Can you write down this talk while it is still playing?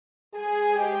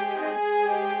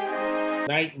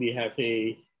Tonight we have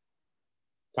a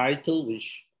title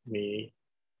which may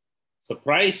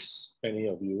surprise many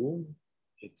of you.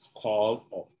 It's called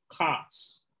Of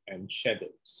Cards and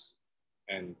Shadows.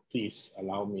 And please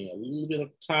allow me a little bit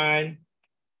of time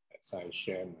as I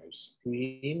share my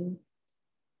screen.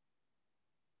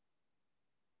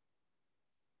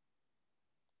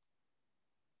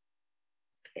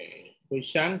 Okay,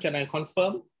 Hui-Shan, can I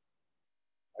confirm?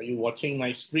 Are you watching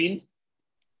my screen?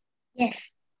 Yes.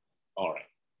 All right.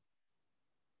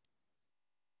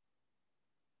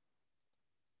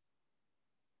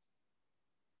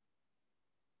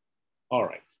 All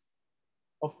right.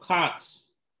 Of Cards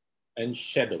and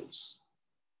Shadows.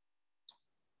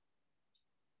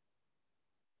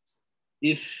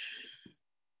 If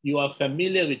you are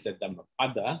familiar with the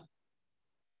Dhammapada,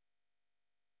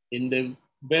 in the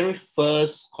very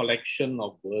first collection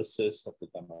of verses of the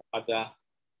Dhammapada,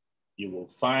 you will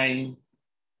find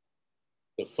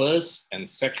the first and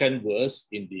second verse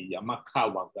in the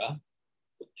Yamaka Vagga,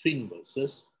 the twin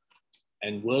verses,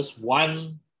 and verse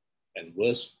 1 and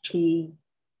verse 2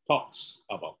 talks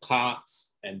about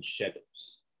cards and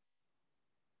shadows.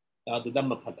 Now the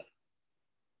Dhammapada.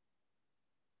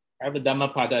 I have a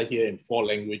Dhammapada here in 4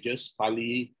 languages,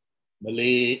 Pali,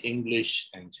 Malay, English,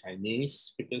 and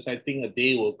Chinese, because I think a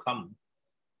day will come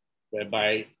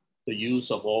whereby the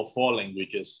use of all 4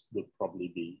 languages would probably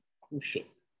be crucial.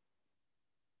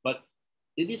 But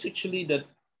it is actually the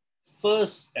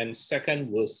first and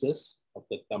second verses of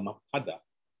the Dhammapada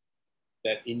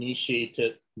that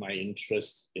initiated my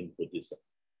interest in Buddhism.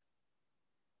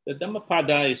 The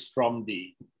Dhammapada is from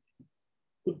the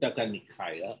Kuttaka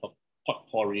Nikaya, a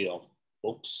potpourri of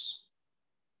books,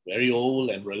 very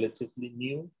old and relatively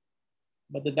new.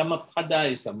 But the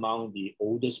Dhammapada is among the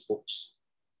oldest books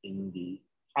in the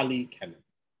Pali canon,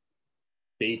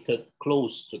 dated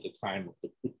close to the time of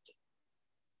the Buddha.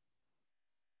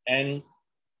 And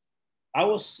I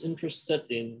was interested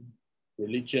in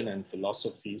religion and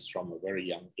philosophies from a very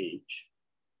young age,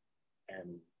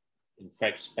 and in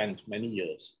fact spent many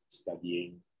years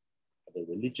studying other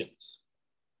religions.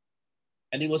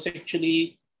 And it was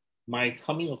actually my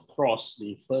coming across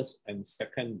the first and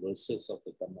second verses of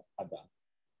the Dhammapada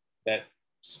that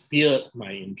speared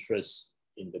my interest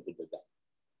in the Buddha.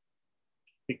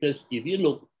 Because if you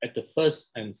look at the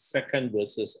first and second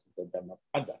verses of the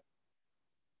Dhammapada,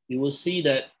 you will see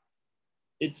that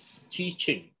its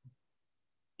teaching,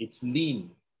 it's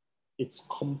lean, it's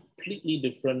completely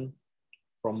different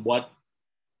from what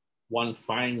one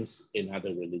finds in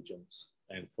other religions.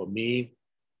 And for me,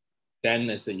 then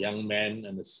as a young man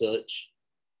and a search,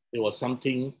 it was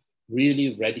something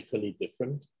really radically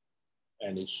different.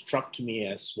 And it struck me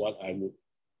as what I would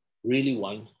really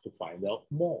want to find out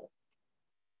more.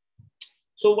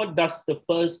 So what does the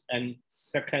first and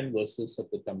second verses of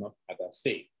the Dhammapada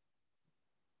say?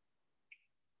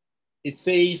 It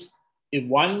says, if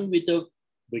one with a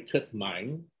wicked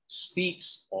mind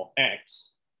speaks or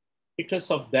acts,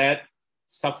 because of that,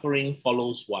 suffering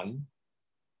follows one,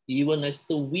 even as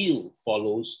the wheel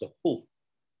follows the hoof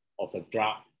of a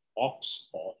draft ox,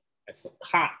 or as a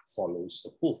cart follows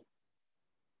the hoof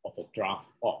of a draft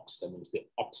ox. That means the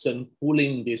oxen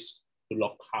pulling this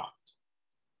bullock cart.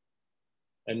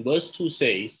 And verse 2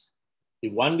 says,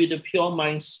 if one with a pure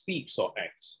mind speaks or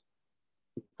acts,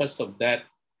 because of that,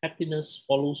 happiness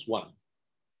follows one,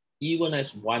 even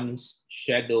as one's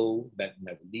shadow that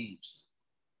never leaves.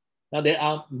 Now, there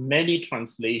are many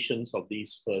translations of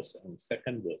these first and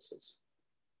second verses,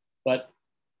 but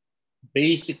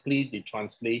basically the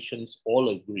translations all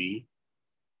agree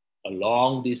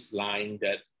along this line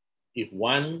that if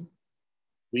one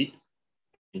with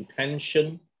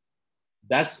intention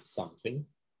does something,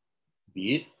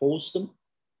 be it wholesome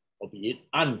or be it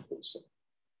unwholesome,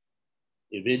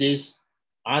 if it is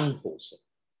unwholesome,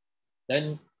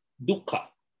 then dukkha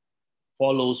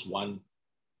follows one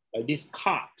by this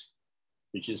cart,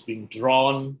 which is being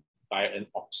drawn by an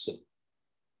oxen.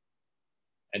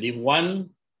 And if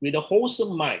one with a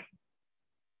wholesome mind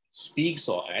speaks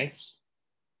or acts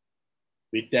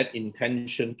with that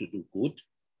intention to do good,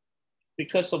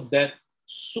 because of that,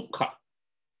 sukha,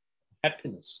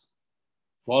 happiness,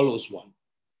 follows one,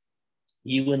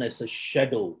 even as a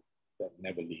shadow that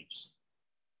never leaves.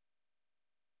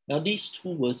 Now, these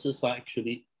 2 verses are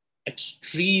actually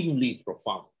extremely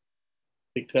profound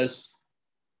because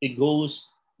it goes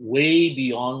way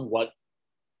beyond what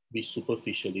we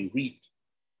superficially read.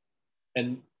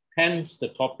 And hence the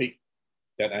topic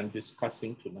that I'm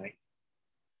discussing tonight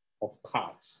of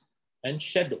cards and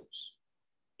shadows.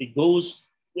 It goes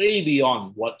way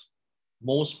beyond what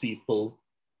most people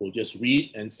will just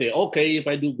read and say, okay, if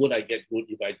I do good, I get good.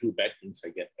 If I do bad things, I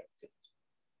get bad things.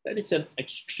 That is an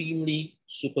extremely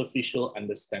superficial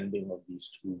understanding of these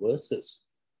two verses.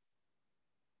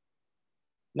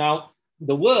 Now,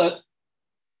 the word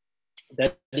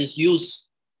that is used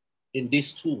in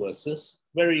these two verses,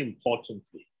 very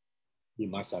importantly, we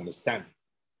must understand,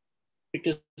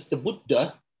 because the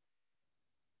Buddha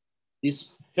is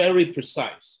very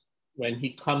precise when he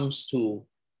comes to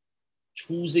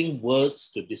choosing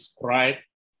words to describe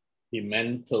the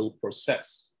mental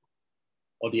process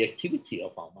or the activity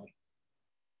of our mind.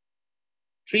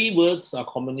 Three words are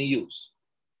commonly used.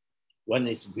 One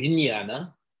is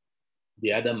vijnana,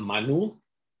 the other manu,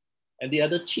 and the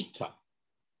other chitta.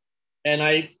 And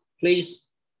I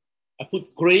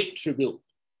put great tribute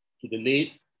to the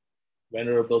late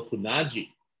Venerable Punnaji,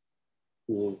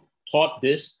 who taught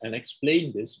this and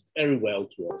explained this very well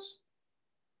to us.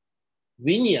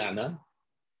 Vijnana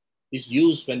is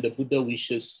used when the Buddha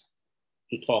wishes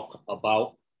to talk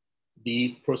about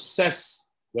the process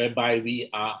whereby we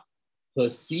are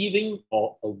perceiving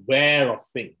or aware of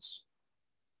things.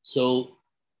 So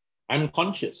I'm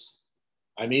conscious,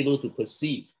 I'm able to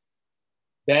perceive.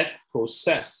 That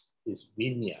process is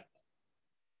vijnana.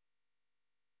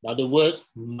 Now the word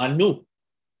manu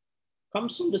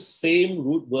comes from the same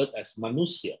root word as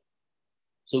manusya.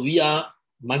 So we are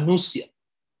manusya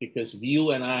because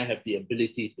you and I have the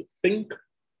ability to think.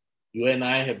 You and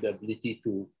I have the ability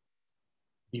to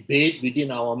debate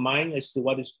within our mind as to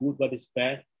what is good, what is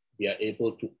bad. We are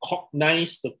able to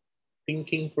cognize the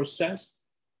thinking process.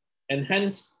 And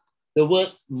hence, the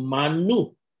word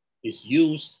manu is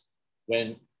used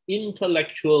when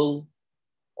intellectual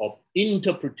or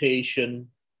interpretation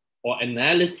or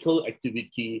analytical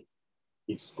activity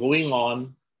is going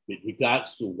on with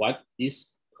regards to what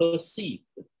is perceived.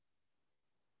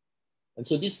 And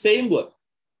so this same word,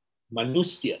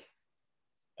 manusya,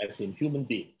 as in human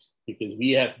beings, because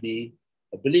we have the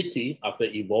ability, after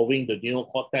evolving the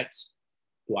neocortex,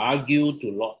 to argue,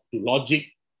 to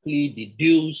logically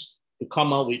deduce, to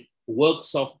come up with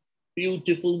works of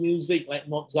beautiful music like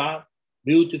Mozart,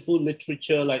 beautiful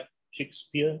literature like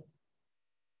Shakespeare.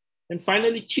 And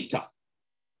finally, chitta.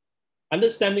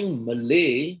 Understanding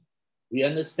Malay, we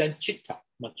understand chitta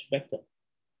much better.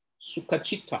 Sukha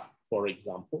chitta, for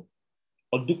example,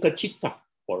 or dukkha chitta,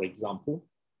 for example.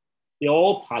 They're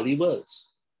all Pali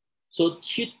words. So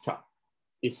chitta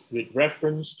is with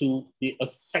reference to the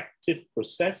affective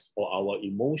process or our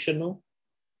emotional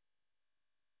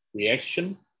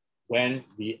reaction when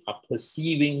we are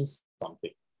perceiving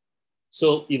something.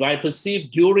 So if I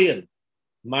perceive durian,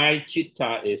 my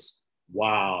chitta is,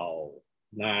 wow,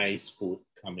 nice food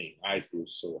coming. I feel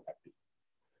so happy.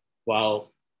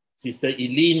 While Sister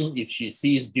Eileen, if she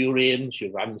sees durian, she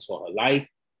runs for her life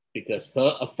because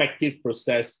her affective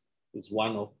process is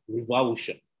one of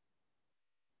revulsion.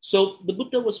 So the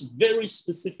Buddha was very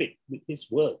specific with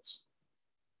his words.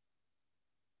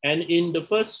 And in the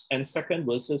first and second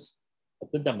verses of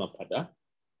the Dhammapada,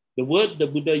 the word the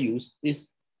Buddha used is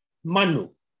manu.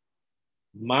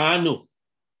 Manu,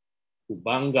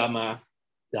 ubangama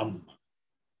dhamma,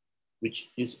 which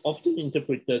is often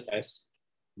interpreted as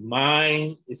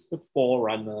mind is the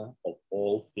forerunner of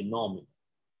all phenomena.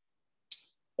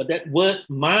 But that word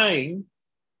mind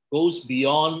goes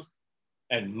beyond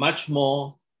and much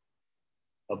more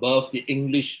above the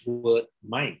English word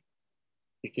mind.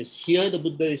 Because here the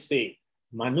Buddha is saying,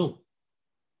 manu,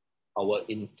 our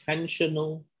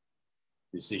intentional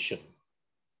decision.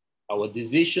 Our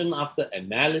decision after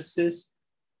analysis,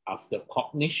 after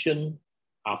cognition,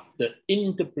 after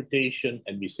interpretation,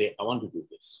 and we say, I want to do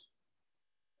this.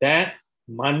 That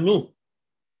manu,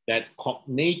 that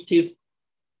cognitive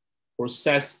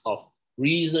process of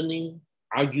reasoning,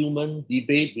 argument,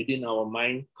 debate within our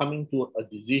mind, coming to a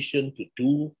decision to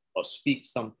do or speak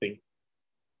something,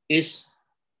 is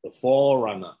the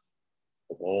forerunner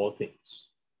of all things.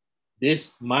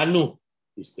 This manu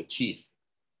is the chief.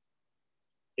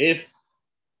 If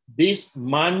this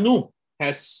manu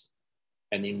has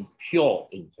an impure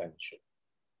intention,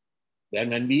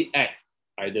 then when we act,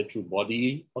 either through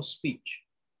body or speech,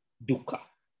 dukkha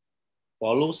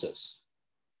follows us,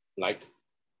 like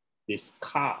this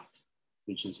cart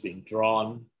which is being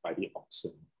drawn by the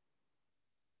oxen.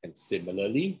 And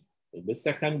similarly, in the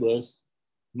second verse,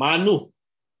 manu,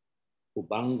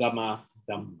 ubangama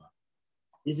dhamma.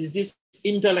 It is this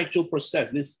intellectual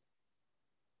process, this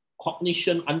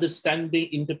cognition, understanding,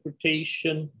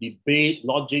 interpretation, debate,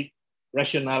 logic,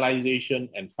 rationalization,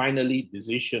 and finally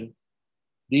decision.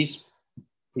 These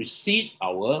precede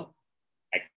our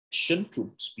action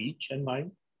through speech and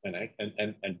mind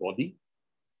and body.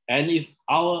 And if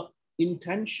our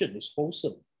intention is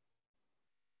wholesome,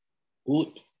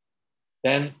 good,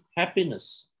 then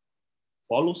happiness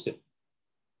follows him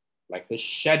like a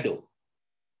shadow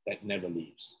that never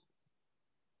leaves.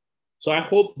 So I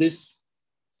hope this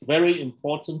very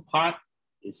important part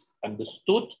is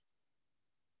understood.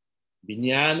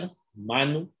 Vijnana,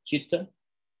 Manu, Chitta.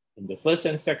 In the first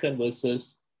and second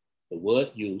verses, the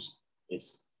word used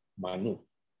is Manu.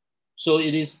 So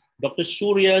it is Dr.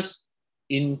 Surya's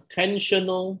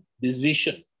intentional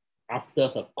decision after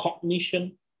her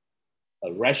cognition,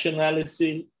 her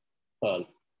rationality, her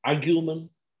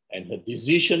argument, and her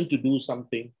decision to do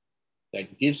something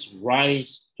that gives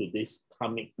rise to this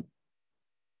karmic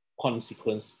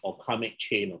consequence or karmic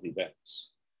chain of events.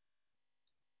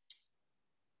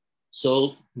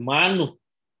 So Manu,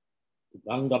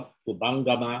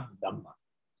 Pubangama Dhamma.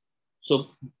 So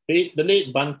the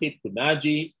late Bhante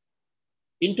Punnaji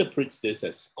interprets this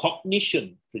as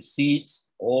cognition precedes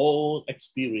all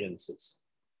experiences.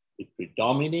 It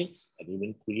predominates and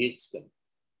even creates them.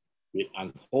 With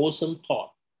unwholesome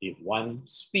thought, if one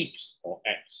speaks or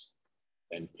acts,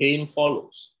 then pain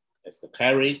follows, as the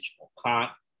carriage or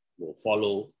cart will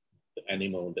follow the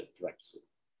animal that drags it.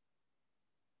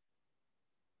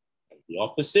 And the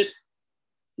opposite,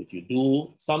 if you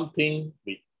do something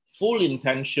with full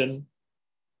intention,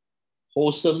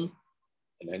 wholesome,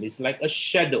 and then it's like a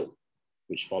shadow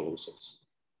which follows us.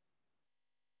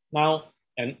 Now,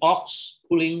 an ox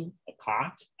pulling a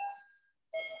cart,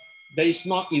 there is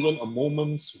not even a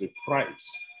moment's reprise,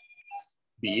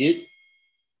 be it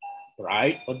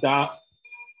bright or dark,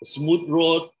 a smooth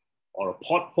road, or a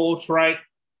pothole track,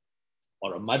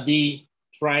 or a muddy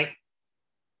track.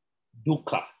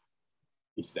 Dukkha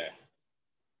is there.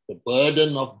 The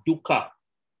burden of dukkha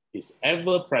is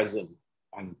ever present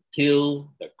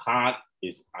until the cart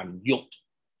is unyoked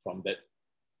from that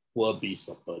poor beast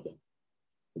of burden.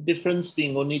 The difference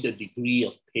being only the degree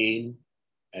of pain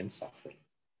and suffering.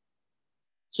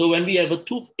 So when we have a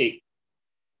toothache,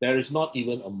 there is not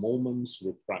even a moment's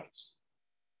reprise.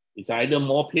 It's either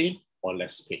more pain or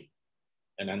less pain.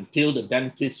 And until the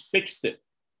dentist fixed it,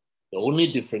 the only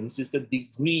difference is the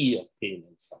degree of pain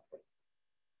and suffering.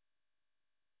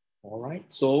 All right,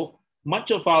 so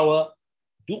much of our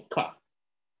dukkha,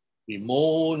 we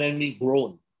moan and we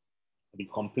groan, we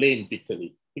complain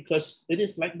bitterly because it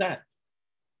is like that.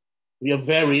 We are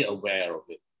very aware of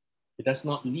it. It does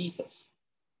not leave us.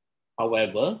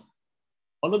 However,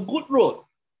 on a good road,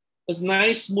 a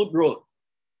nice smooth road,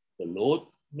 the load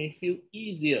may feel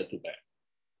easier to bear,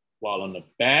 while on a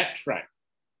bad track,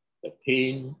 the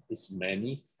pain is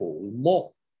many-fold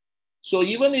more. So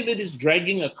even if it is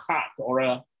dragging a cart or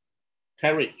a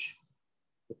carriage,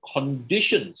 the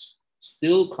conditions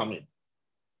still come in.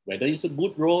 Whether it's a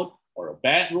good road or a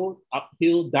bad road,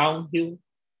 uphill, downhill,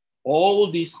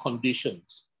 all these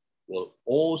conditions will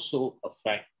also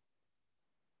affect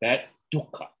that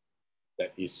dukkha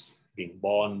that is being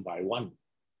borne by one.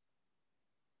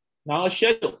 Now a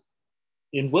shadow.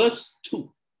 In verse 2,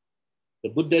 the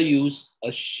Buddha used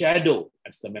a shadow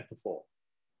as the metaphor.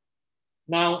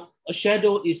 Now, a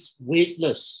shadow is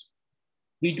weightless.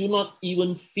 We do not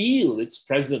even feel its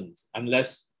presence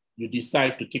unless you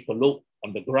decide to take a look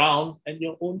on the ground and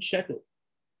your own shadow.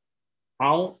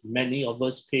 How many of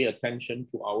us pay attention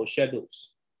to our shadows?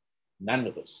 None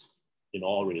of us, in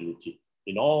all reality,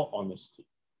 in all honesty.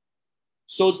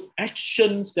 So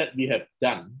actions that we have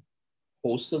done,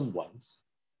 wholesome ones,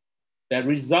 that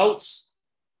results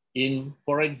in,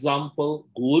 for example,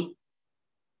 good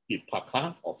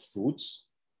vipaka or fruits,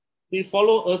 they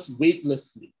follow us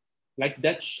weightlessly, like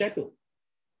that shadow.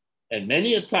 And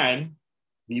many a time,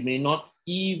 we may not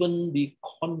even be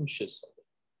conscious of it.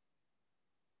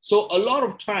 So a lot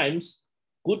of times,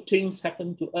 good things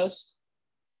happen to us,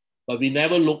 but we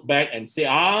never look back and say,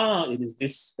 it is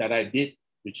this that I did,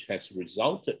 which has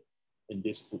resulted in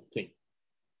this good thing.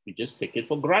 We just take it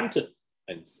for granted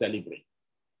and celebrate.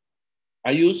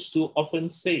 I used to often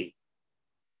say,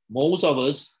 most of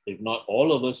us, if not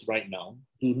all of us right now,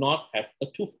 do not have a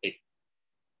toothache.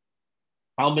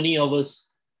 How many of us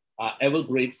are ever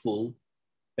grateful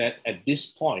that at this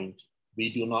point,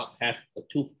 we do not have a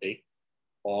toothache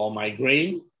or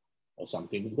migraine or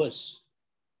something worse?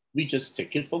 We just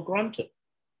take it for granted.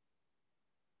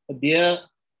 But dear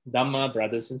Dhamma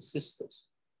brothers and sisters,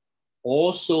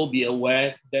 also be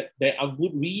aware that there are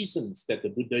good reasons that the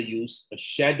Buddha used a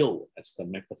shadow as the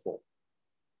metaphor.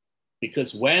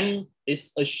 Because when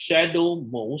is a shadow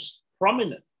most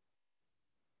prominent?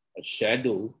 A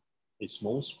shadow is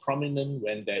most prominent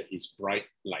when there is bright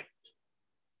light.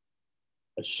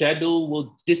 A shadow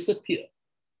will disappear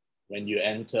when you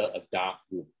enter a dark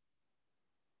room.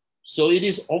 So it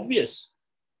is obvious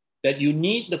that you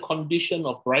need the condition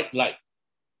of bright light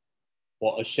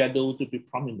for a shadow to be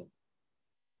prominent.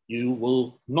 you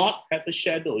will not have a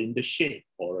shadow in the shade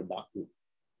or a dark room.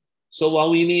 So while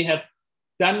we may have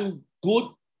done good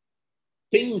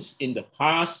things in the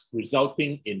past,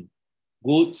 resulting in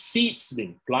good seeds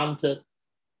being planted,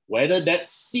 whether that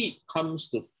seed comes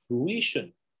to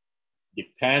fruition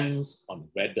depends on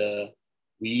whether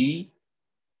we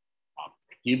are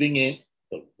giving it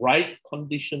the right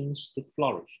conditions to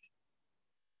flourish.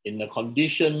 In the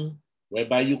condition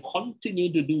whereby you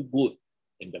continue to do good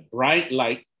in the bright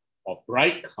light or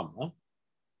bright Karma,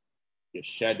 your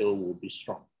shadow will be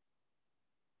strong.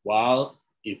 While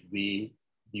if we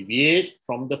deviate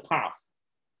from the path,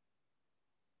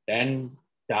 then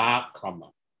dark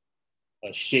Karma,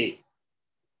 a shade,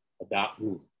 a dark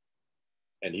room,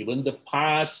 and even the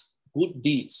past good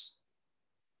deeds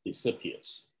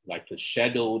disappears, like a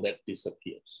shadow that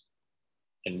disappears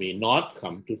and may not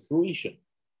come to fruition.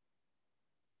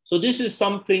 So this is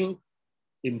something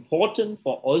important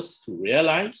for us to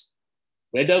realize,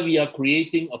 whether we are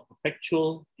creating a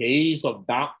perpetual haze of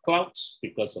dark clouds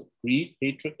because of greed,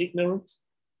 hatred, ignorance,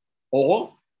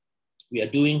 or we are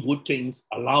doing good things,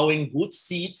 allowing good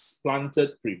seeds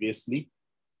planted previously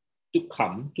to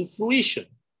come to fruition.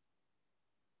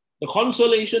 The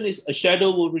consolation is a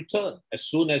shadow will return as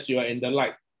soon as you are in the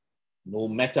light, no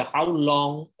matter how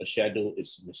long a shadow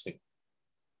is missing.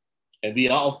 And we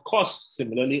are, of course,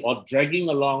 similarly, or dragging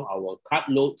along our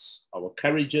cartloads, our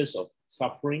carriages of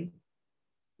suffering.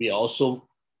 We are also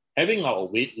having our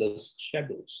weightless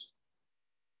shadows.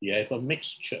 We have a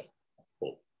mixture of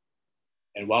both.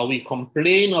 And while we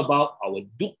complain about our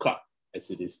dukkha,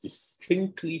 as it is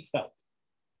distinctly felt,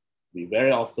 we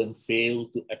very often fail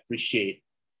to appreciate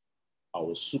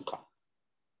our sukha.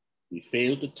 We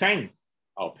fail to thank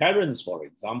our parents, for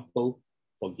example,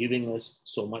 for giving us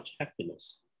so much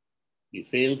happiness. We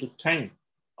fail to thank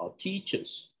our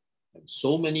teachers and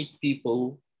so many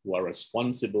people who are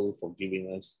responsible for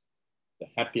giving us the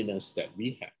happiness that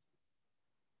we have.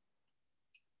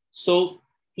 So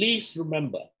please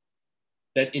remember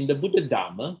that in the Buddha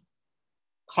Dharma,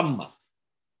 karma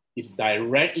is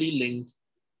directly linked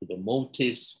to the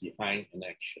motives behind an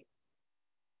action,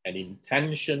 an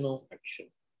intentional action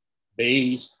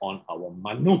based on our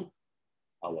manu,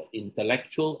 our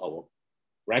intellectual, our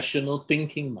rational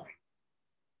thinking mind.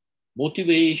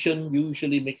 Motivation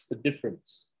usually makes the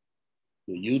difference.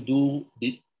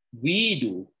 Did we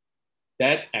do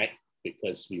that act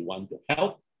because we want to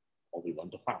help or we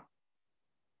want to harm?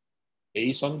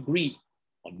 Based on greed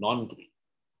or non-greed,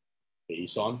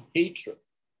 based on hatred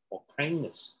or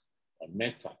kindness or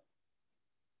metta.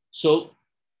 So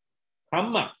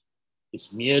karma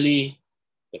is merely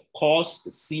the cause,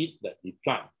 the seed that we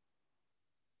plant.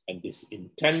 And this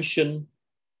intention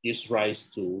gives rise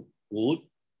to good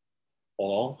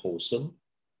or wholesome,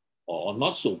 or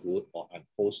not so good or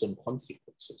unwholesome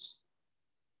consequences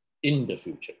in the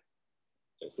future,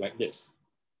 just like this.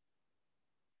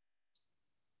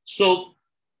 So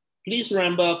please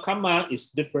remember, karma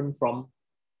is different from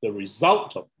the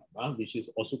result of karma, which is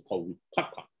also called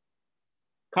vipaka.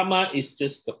 Karma is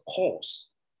just the cause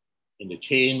in the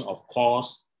chain of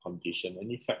cause, condition,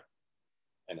 and effect.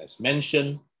 And as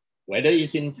mentioned, whether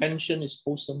its intention is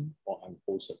wholesome or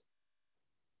unwholesome,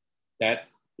 that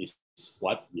is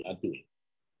what we are doing.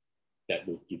 That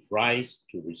will give rise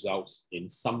to results in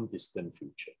some distant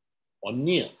future or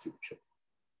near future.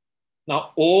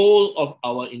 Now, all of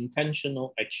our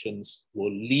intentional actions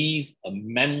will leave a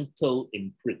mental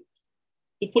imprint.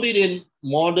 To put it in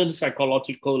modern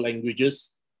psychological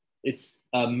languages, it's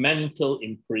a mental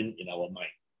imprint in our mind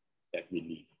that we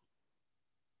leave.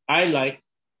 I like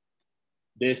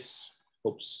this,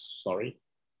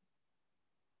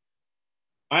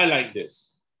 I like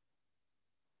this.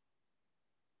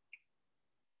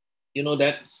 You know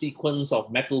that sequence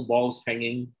of metal balls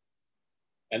hanging,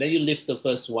 and then you lift the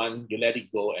first one, you let it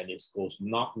go, and it goes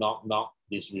knock, knock, knock.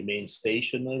 This remains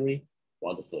stationary,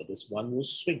 while the furthest one will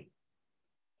swing.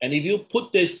 And if you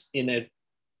put this in a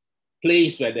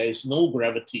place where there is no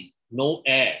gravity, no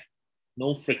air,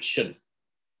 no friction,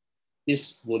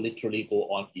 this will literally go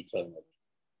on eternally.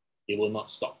 It will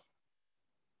not stop.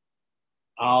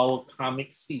 Our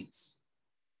karmic seeds,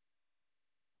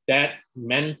 that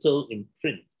mental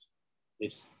imprint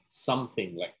is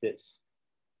something like this.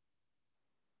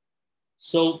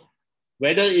 So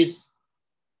whether it's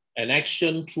an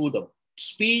action through the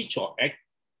speech or act,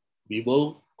 we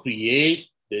will create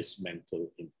this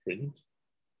mental imprint.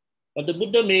 But the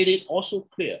Buddha made it also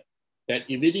clear that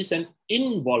if it is an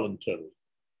involuntary,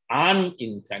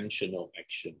 unintentional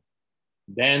action,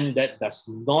 then that does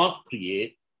not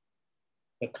create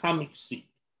the karmic seed,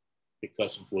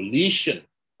 because volition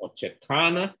or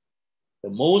cetana The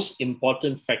most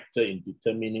important factor in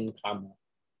determining karma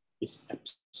is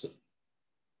absent.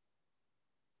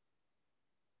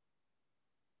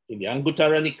 In the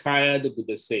Anguttara Nikaya, the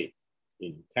Buddha said,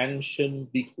 intention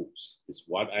bhikkhus is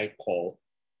what I call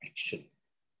action.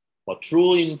 For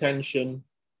true intention,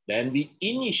 then we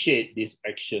initiate these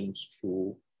actions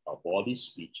through our body,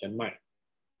 speech, and mind.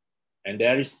 And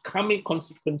there is karmic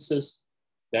consequences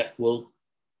that will,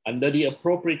 under the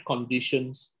appropriate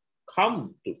conditions,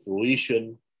 come to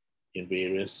fruition in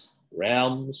various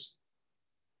realms.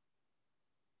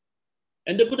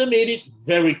 And the Buddha made it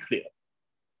very clear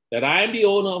that I am the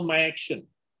owner of my action,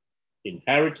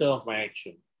 inheritor of my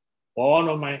action, born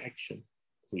of my action,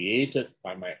 created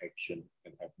by my action,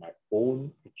 and have my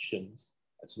own actions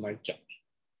as my judge.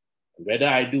 And whether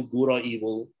I do good or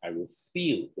evil, I will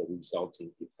feel the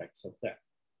resulting effects of that.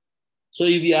 So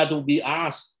if we are to be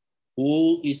asked,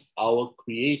 who is our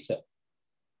creator?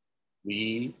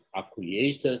 We are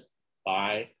created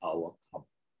by our karma.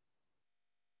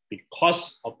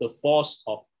 Because of the force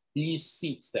of these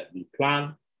seeds that we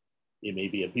plant, it may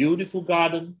be a beautiful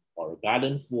garden or a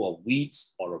garden full of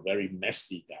weeds or a very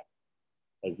messy garden.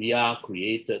 But we are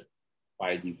created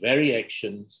by the very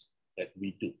actions that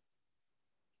we do.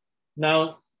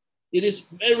 Now, it is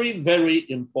very, very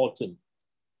important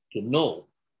to know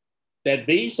that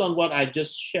based on what I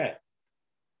just shared,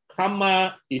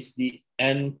 karma is the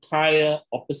entire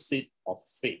opposite of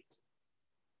fate.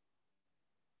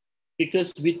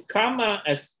 Because with karma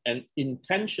as an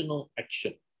intentional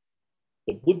action,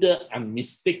 the Buddha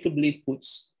unmistakably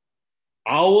puts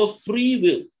our free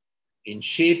will in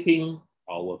shaping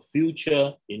our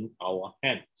future in our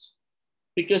hands.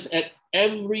 Because at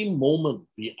every moment,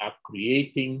 we are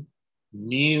creating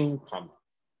new karma,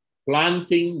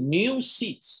 planting new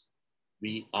seeds.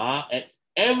 We are at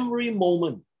every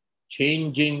moment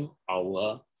changing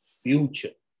our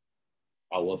future.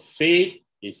 Our fate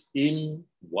is in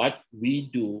what we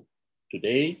do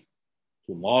today,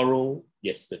 tomorrow,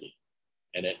 yesterday.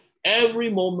 And at every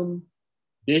moment,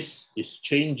 this is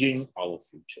changing our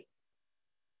future.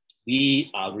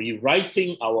 We are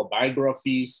rewriting our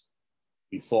biographies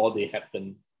before they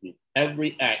happen with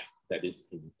every act that is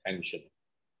intentional.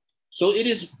 So it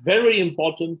is very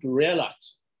important to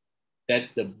realize that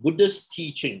the Buddha's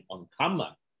teaching on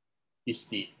karma is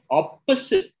the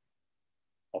opposite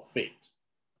of fate.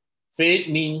 Fate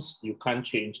means you can't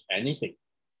change anything.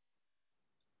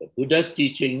 The Buddha's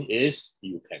teaching is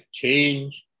you can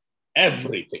change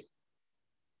everything.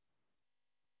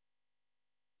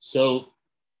 So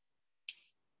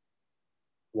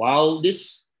while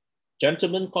this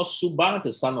gentleman called Subha,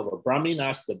 the son of a Brahmin,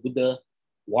 asked the Buddha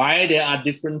why there are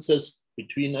differences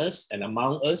between us and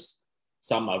among us.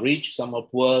 Some are rich, some are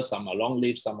poor, some are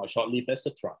long-lived, some are short-lived,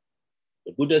 etc.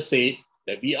 The Buddha said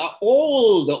that we are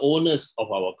all the owners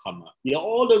of our karma. We are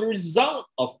all the result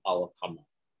of our karma.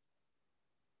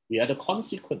 We are the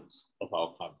consequence of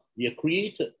our karma. We are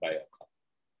created by our karma.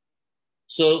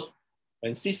 So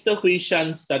when Sister Hui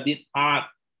Shan studied hard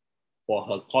for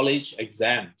her college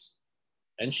exams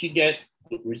and she get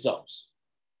good results,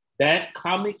 that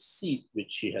karmic seed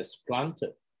which she has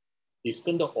planted is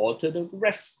going to alter the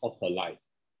rest of her life.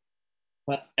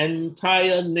 Her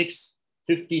entire next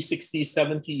 50, 60,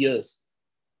 70 years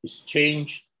is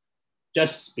changed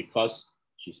just because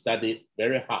she studied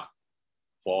very hard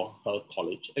for her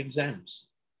college exams.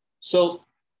 So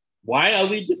why are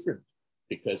we different?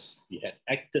 Because we had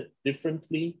acted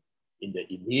differently in the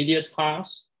immediate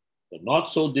past, the not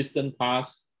so distant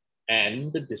past,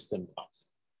 and the distant past.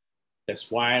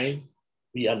 That's why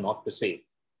we are not the same.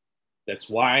 That's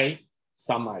why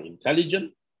some are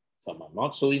intelligent, some are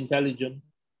not so intelligent,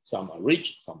 some are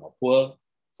rich, some are poor,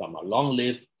 some are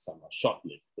long-lived, some are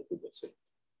short-lived, the Buddha said.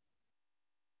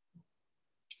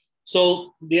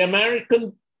 So the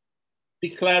American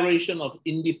Declaration of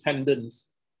Independence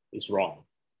is wrong.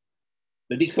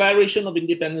 The Declaration of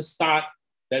Independence states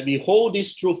that we hold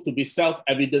this truth to be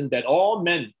self-evident that all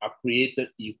men are created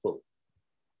equal.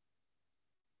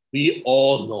 We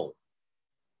all know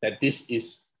that this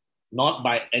is not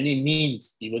by any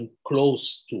means even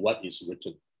close to what is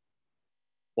written.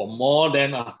 For more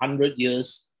than 100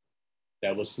 years,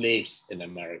 there were slaves in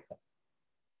America.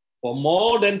 For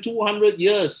more than 200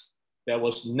 years, there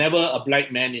was never a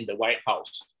black man in the White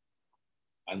House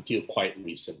until quite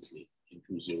recently in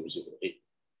 2008.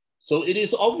 So it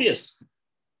is obvious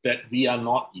that we are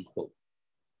not equal.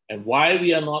 And why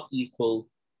we are not equal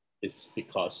is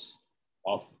because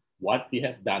of what we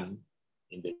have done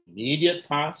in the immediate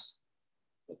past,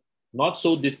 the not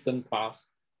so distant past,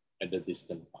 and the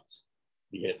distant past.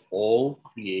 We have all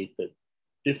created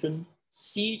different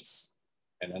seeds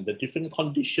and under different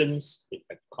conditions, it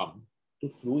had come to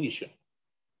fruition.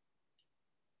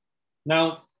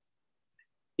 Now,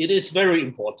 it is very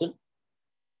important,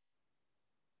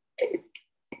 and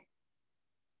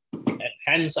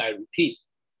hence I repeat,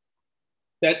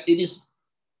 that it is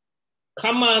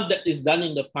karma that is done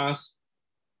in the past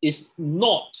is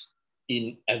not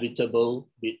inevitable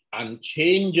with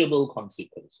unchangeable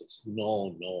consequences.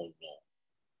 No, no, no.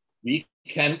 We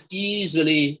can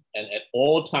easily and at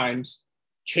all times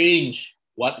change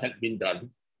what had been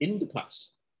done in the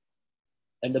past.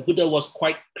 And the Buddha was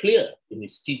quite clear in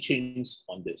his teachings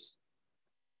on this.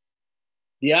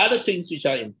 The other things which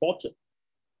are important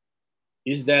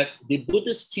is that the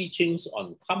Buddhist teachings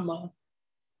on karma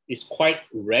is quite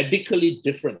radically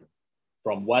different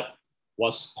from what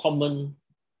was common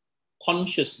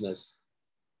consciousness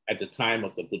at the time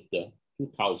of the Buddha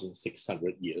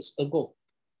 2,600 years ago.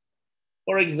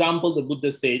 For example, the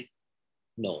Buddha said,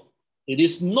 no, it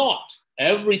is not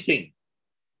everything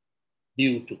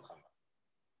due to karma.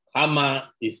 Karma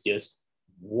is just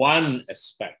one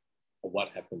aspect of what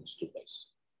happens to us.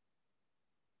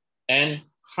 And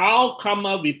how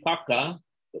karma vipaka,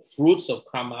 the fruits of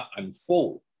karma,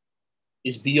 unfold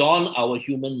is beyond our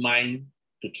human mind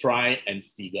to try and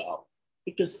figure out,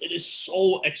 because it is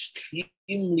so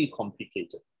extremely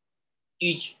complicated,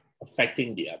 each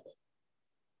affecting the other.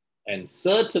 And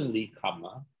certainly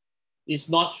karma is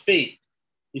not fate,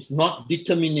 it's not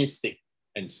deterministic,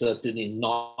 and certainly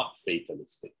not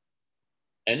fatalistic.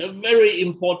 And a very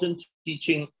important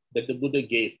teaching that the Buddha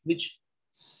gave, which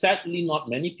sadly not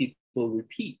many people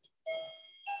repeat,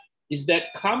 is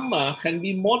that karma can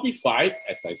be modified,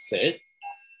 as I said,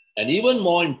 and even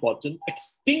more important,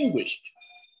 extinguished.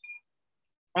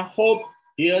 I hope,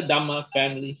 dear Dhamma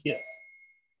family here,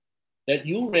 that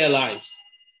you realize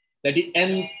that the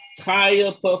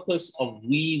entire purpose of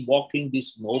we walking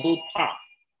this noble path,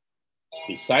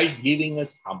 besides giving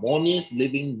us harmonious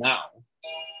living now,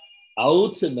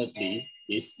 ultimately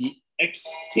is the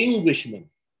extinguishment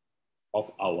of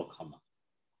our karma.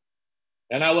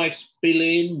 And I will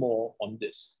explain more on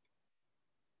this.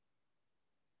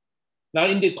 Now,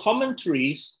 in the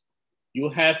commentaries, you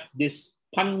have this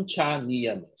pancha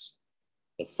niyamas,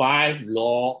 the 5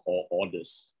 law or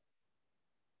orders.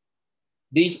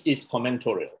 This is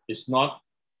commentorial, it's not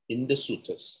in the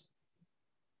suttas.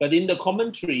 But in the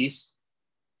commentaries,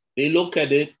 they look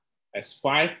at it as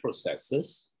 5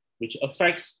 processes which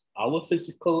affects our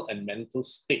physical and mental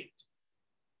state.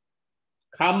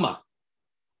 Karma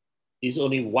is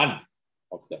only one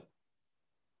of them.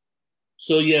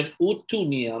 So you have Uttu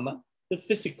Niyama, the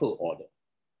physical order,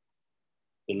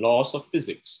 the laws of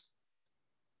physics.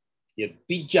 You have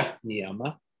Bija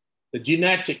Niyama, the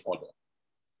genetic order,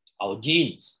 our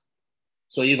genes.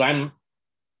 So if I'm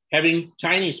having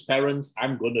Chinese parents,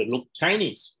 I'm going to look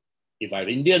Chinese. If I have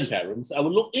Indian parents, I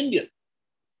will look Indian,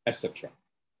 etc.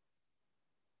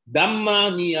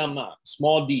 Dhamma Niyama,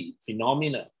 small d,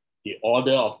 phenomena, the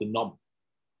order of the norm.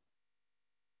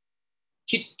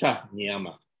 Chitta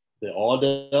Niyama, the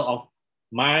order of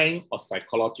mind or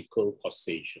psychological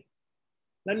causation.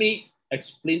 Let me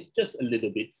explain just a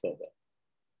little bit further.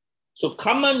 So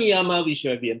karma niyama, which we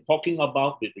have been talking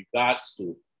about with regards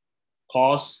to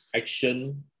cause,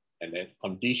 action, and then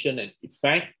condition and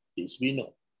effect, this we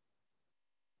know.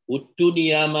 Uttu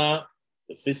niyama,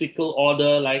 the physical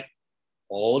order, like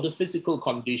all the physical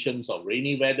conditions of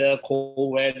rainy weather,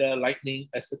 cold weather, lightning,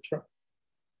 etc.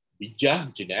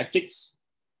 Bija, genetics.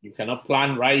 You cannot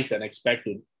plant rice and expect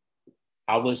to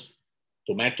harvest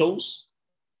tomatoes,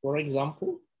 for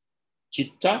example.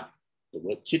 Chitta, the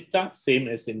word chitta, same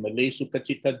as in Malay, sukha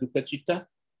chitta, dukkha chitta,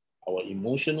 our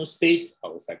emotional states,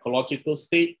 our psychological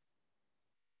state.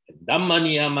 And Dhamma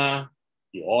niyama,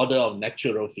 the order of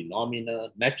natural phenomena,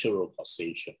 natural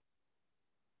causation.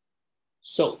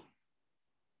 So,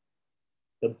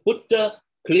 the Buddha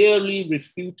clearly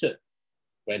refuted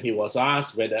when he was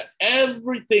asked whether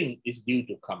everything is due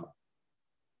to karma.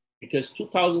 Because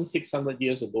 2,600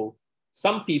 years ago,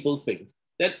 some people think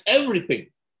that everything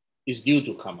is due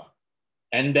to karma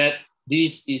and that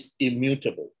this is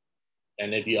immutable.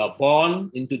 And if you are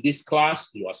born into this class,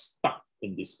 you are stuck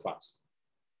in this class.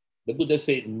 The Buddha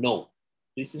said, no,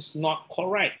 this is not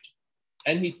correct.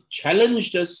 And he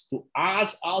challenged us to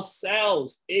ask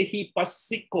ourselves,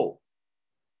 ehipassiko.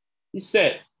 He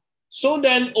said, so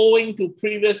then, owing to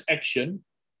previous action,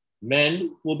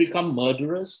 men will become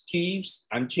murderers, thieves,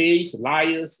 unchaste,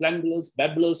 liars, slanderers,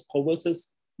 babblers,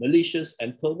 covetous, malicious,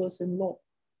 and perverse in law.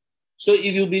 So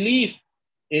if you believe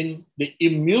in the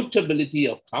immutability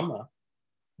of karma,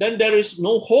 then there is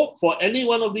no hope for any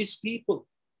one of these people.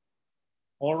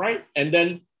 All right? And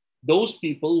then those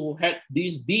people who had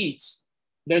these deeds,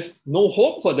 there's no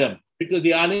hope for them because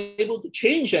they are unable to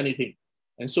change anything.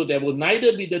 And so there will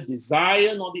neither be the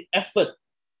desire nor the effort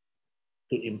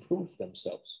to improve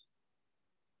themselves.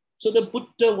 So the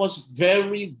Buddha was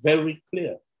very, very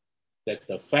clear that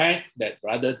the fact that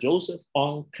Brother Joseph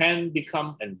Ong can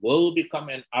become and will become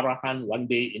an Arahant one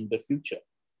day in the future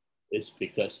is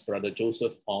because Brother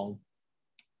Joseph Ong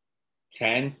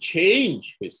can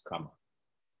change his karma.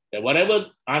 That whatever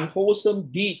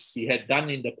unwholesome deeds he had done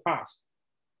in the past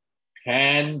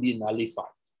can be nullified.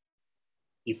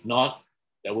 If not,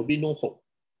 there will be no hope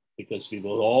because we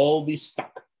will all be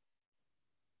stuck.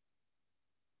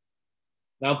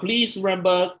 Now, please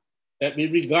remember that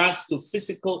with regards to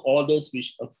physical orders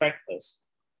which affect us,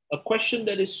 a question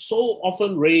that is so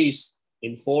often raised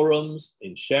in forums,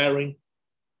 in sharing,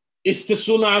 is the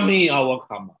tsunami our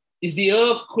karma? Is the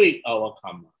earthquake our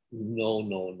karma? No,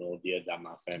 no, no, dear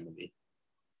Dhamma family.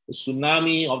 The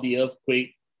tsunami of the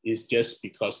earthquake is just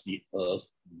because the earth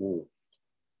moved.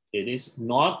 It is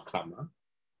not karma,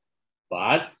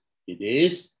 but it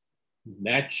is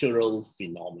natural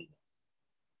phenomena.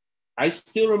 I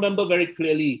still remember very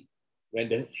clearly when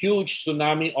the huge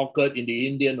tsunami occurred in the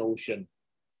Indian Ocean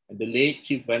and the late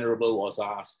Chief Venerable was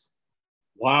asked,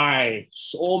 why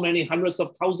so many hundreds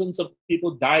of thousands of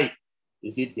people died?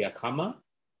 Is it their karma?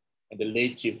 And the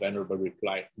late Chief Venerable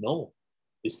replied, no,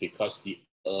 it's because the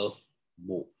earth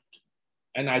moved.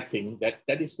 And I think that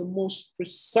that is the most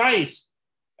precise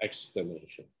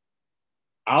explanation.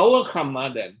 Our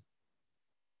karma then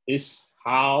is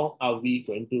how are we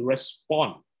going to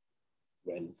respond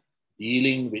when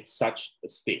dealing with such a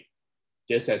state,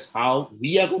 just as how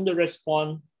we are going to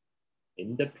respond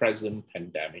in the present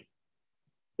pandemic.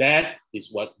 That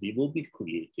is what we will be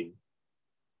creating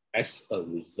as a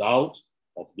result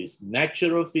of this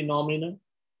natural phenomenon.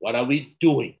 What are we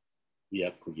doing? We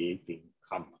are creating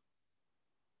karma.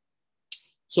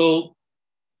 So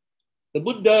the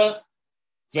Buddha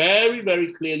very,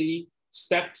 very clearly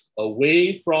stepped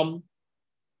away from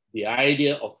the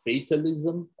idea of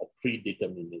fatalism or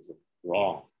predeterminism.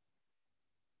 Wrong.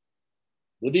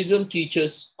 Buddhism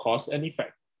teaches cause and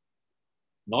effect,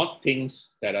 not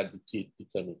things that are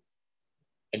determined.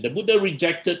 And the Buddha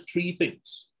rejected three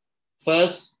things.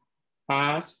 First,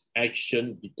 past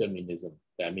action determinism.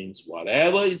 That means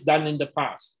whatever is done in the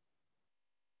past,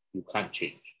 you can't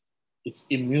change. It's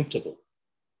immutable.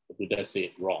 The Buddha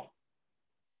said wrong.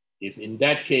 If in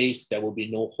that case, there will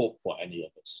be no hope for any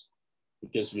of us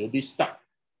because we'll be stuck.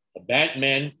 A bad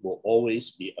man will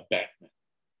always be a bad man.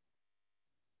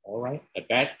 All right? A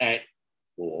bad act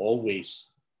will always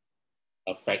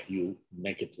affect you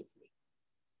negatively.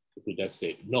 The Buddha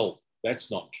said, no,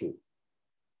 that's not true.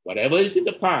 Whatever is in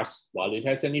the past, while it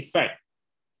has an effect,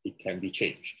 it can be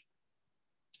changed.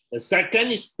 The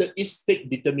second is theistic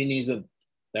determinism.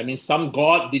 That means some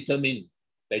God determined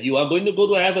that you are going to go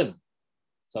to heaven.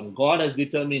 Some God has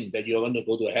determined that you are going to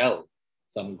go to hell.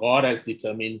 Some God has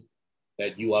determined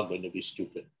that you are going to be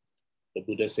stupid. The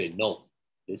Buddha said, no,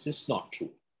 this is not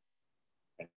true.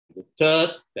 And the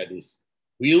third that is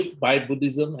viewed by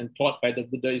Buddhism and taught by the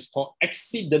Buddha is called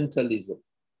accidentalism,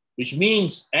 which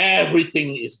means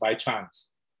everything is by chance.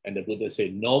 And the Buddha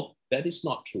said, no, that is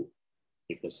not true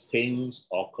because things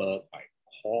occur by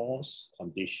cause,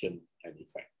 condition, and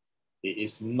effect. It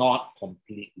is not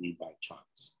completely by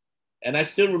chance. And I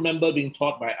still remember being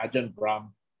taught by Ajahn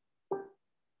Brahm.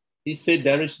 He said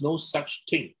there is no such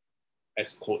thing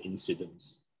as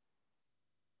coincidence.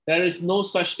 There is no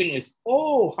such thing as,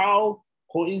 oh, how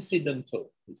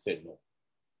coincidental. He said no.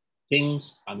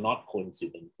 Things are not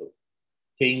coincidental.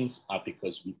 Things are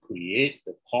because we create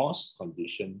the cause,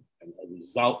 condition, and a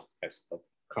result has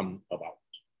come about.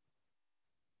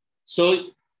 So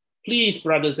please,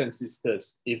 brothers and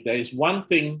sisters, if there is one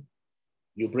thing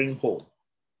you bring home,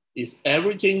 is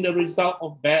everything the result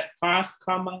of bad past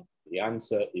karma? The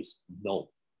answer is no.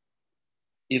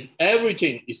 If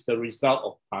everything is the result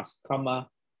of past karma,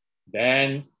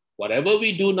 then whatever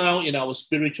we do now in our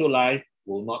spiritual life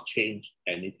will not change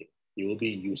anything. It will be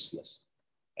useless.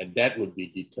 And that would be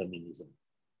determinism.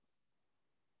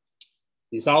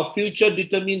 Is our future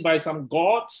determined by some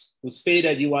gods who say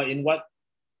that you are in what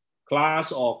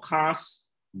class or caste?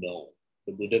 No.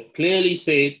 The Buddha clearly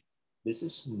said this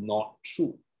is not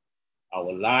true.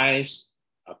 Our lives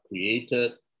are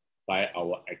created by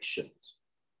our actions.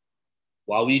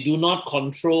 While we do not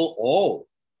control all,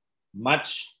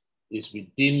 much is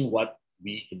within what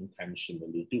we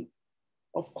intentionally do.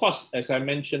 Of course, as I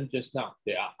mentioned just now,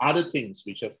 there are other things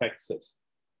which affect us.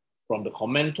 From the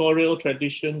commentorial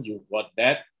tradition, you've got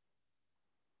that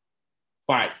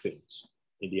 5 things.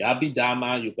 In the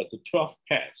Abhidharma, you've got the 12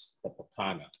 pairs, the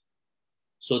Punna.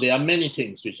 So there are many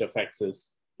things which affects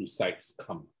us besides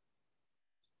karma.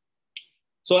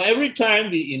 So every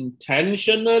time we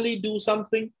intentionally do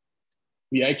something,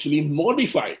 we actually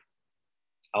modify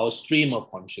our stream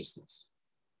of consciousness.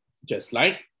 Just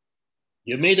like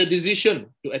you made a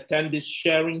decision to attend this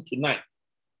sharing tonight.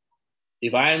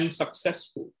 If I am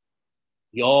successful,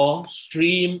 your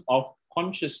stream of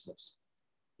consciousness,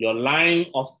 your line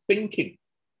of thinking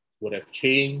would have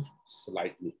changed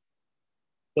slightly.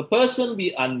 The person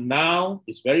we are now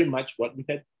is very much what we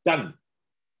had done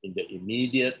in the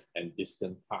immediate and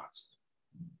distant past.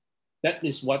 That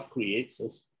is what creates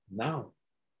us now.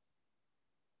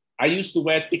 I used to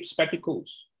wear thick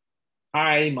spectacles,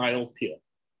 high myopia.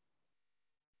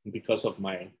 Because of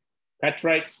my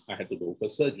cataracts, I had to go for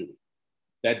surgery.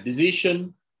 That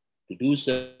decision to do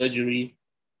surgery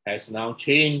has now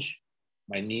changed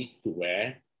my need to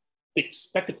wear thick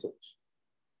spectacles.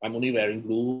 I'm only wearing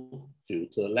blue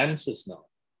filter lenses now.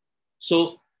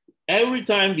 So every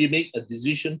time we make a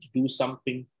decision to do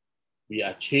something, we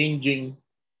are changing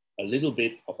a little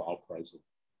bit of our present.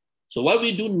 So what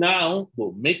we do now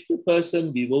will make the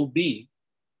person we will be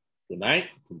tonight,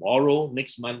 tomorrow,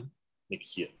 next month,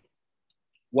 next year.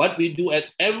 What we do at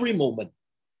every moment,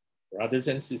 brothers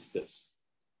and sisters,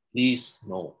 please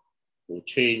know, will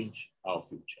change our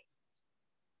future.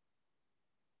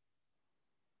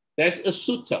 There's a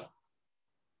sutta,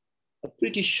 a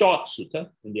pretty short sutta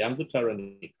in the Anguttara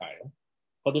Nikaya,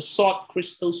 called the Sword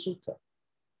Crystal Sutta,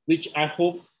 which I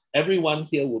hope everyone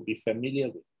here will be familiar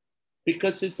with,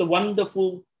 because it's a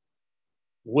wonderful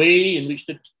way in which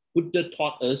the Buddha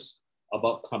taught us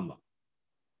about karma.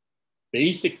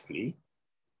 Basically,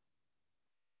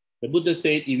 the Buddha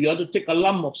said, if you are to take a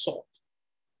lump of salt,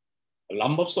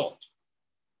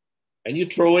 and you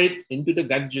throw it into the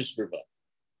Ganges River,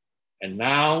 and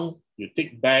now you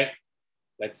take back,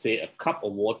 let's say, a cup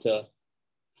of water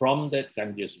from that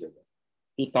Ganges River.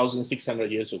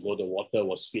 2,600 years ago, the water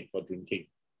was fit for drinking.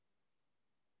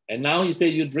 And now he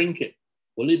said, you drink it.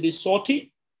 Will it be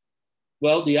salty?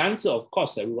 Well, the answer, of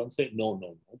course, everyone said, no.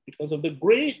 Because of the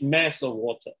great mass of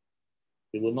water,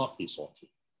 it will not be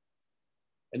salty.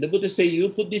 And the Buddha said, you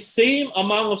put the same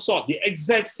amount of salt, the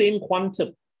exact same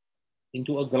quantum,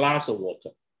 into a glass of water.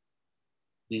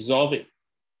 Dissolve it.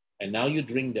 And now you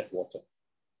drink that water.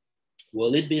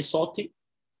 Will it be salty?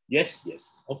 Yes,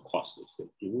 of course, they said,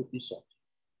 it will be salty.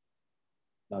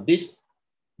 Now, this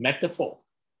metaphor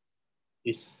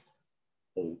is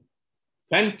a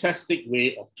fantastic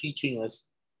way of teaching us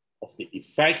of the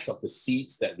effects of the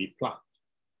seeds that we plant.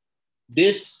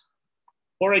 This,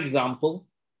 for example,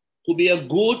 could be a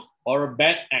good or a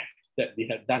bad act that we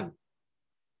have done.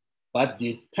 But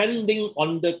depending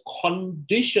on the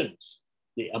conditions,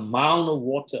 the amount of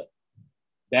water,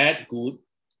 that good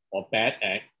or bad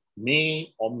act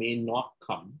may or may not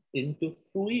come into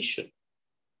fruition.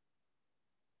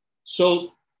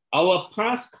 So our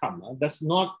past karma does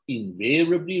not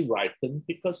invariably ripen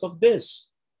because of this.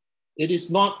 It is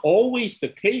not always the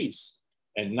case,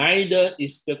 and neither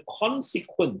is the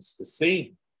consequence the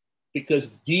same,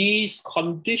 because these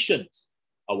conditions,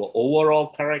 our overall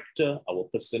character, our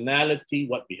personality,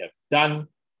 what we have done,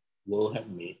 will have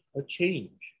made a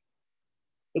change.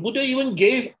 The Buddha even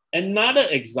gave another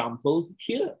example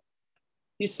here.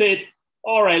 He said,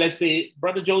 all right, let's say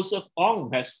Brother Joseph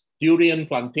Wong has durian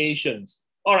plantations.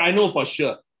 Or I know for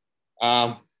sure,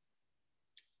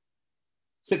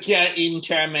 Sakya Inn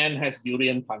chairman has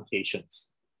durian plantations.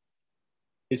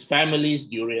 His family's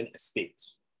durian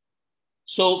estates.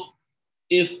 So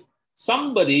if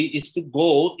somebody is to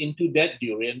go into that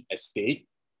durian estate,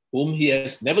 whom he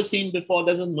has never seen before,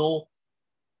 doesn't know,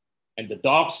 and the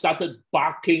dogs started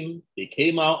barking, they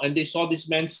came out and they saw this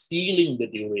man stealing the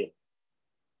durian.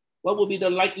 What would be the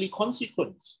likely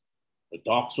consequence? The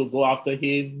dogs will go after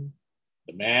him.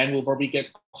 The man will probably get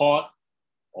caught,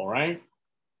 all right?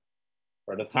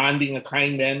 Brother Tan, being a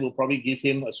kind man, will probably give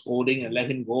him a scolding and let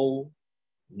him go.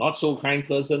 Not so kind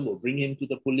person will bring him to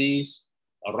the police.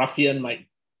 A ruffian might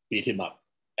beat him up,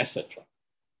 etc.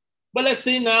 But let's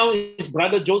say now it's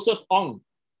Brother Joseph Wong,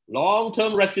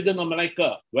 long-term resident of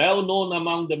Malacca, well-known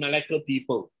among the Malacca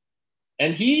people.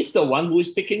 And he's the one who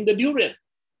is taking the durian.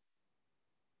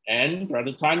 And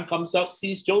Brother Tan comes out,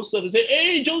 sees Joseph and says,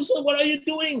 hey, Joseph, what are you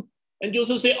doing? And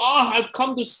Joseph says, I've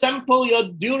come to sample your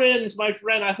durians, my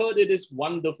friend. I heard it is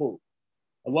wonderful.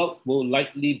 And what will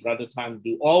likely Brother Tan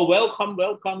do? Oh,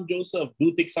 welcome, Joseph.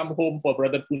 Do take some home for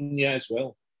Brother Punna as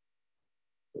well.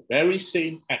 The very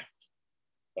same act,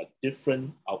 but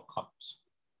different outcomes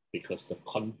because the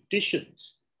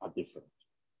conditions are different.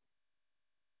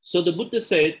 So the Buddha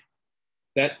said,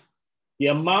 that the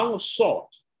amount of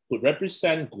salt could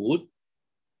represent good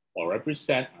or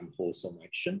represent unwholesome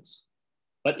actions,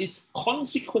 but its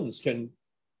consequence can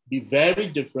be very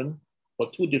different for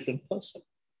two different persons.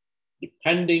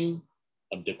 Depending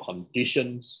on the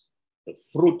conditions, the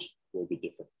fruit will be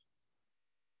different.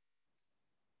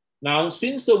 Now,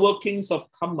 since the workings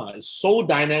of karma is so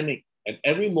dynamic and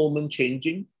every moment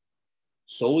changing,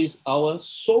 so is our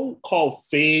so-called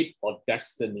fate or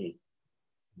destiny,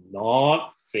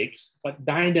 not fixed, but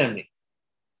dynamic.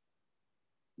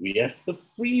 We have the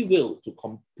free will to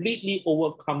completely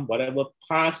overcome whatever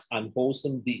past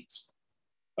unwholesome deeds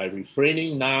by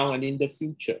refraining now and in the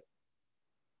future.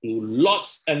 Do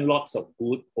lots and lots of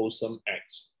good, wholesome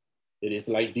acts. It is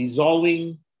like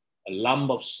dissolving a lump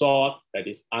of salt that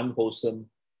is unwholesome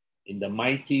in the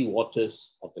mighty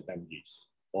waters of the Ganges.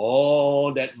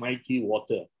 All that mighty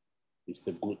water is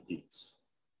the good deeds.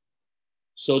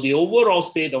 So the overall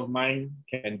state of mind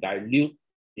can dilute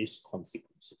its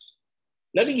consequences.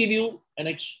 Let me give you an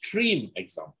extreme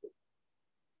example.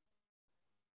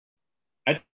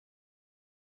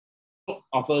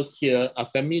 Of us here are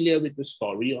familiar with the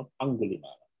story of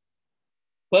Angulimala.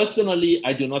 Personally,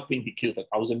 I do not think he killed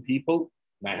 1,000 people,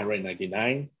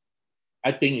 999.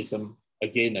 I think it's,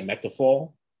 again, a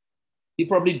metaphor. He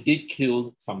probably did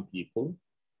kill some people.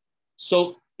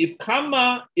 So if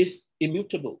karma is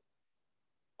immutable,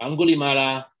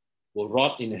 Angulimala will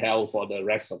rot in hell for the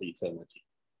rest of eternity.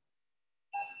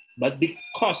 But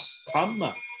because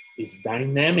karma is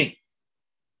dynamic,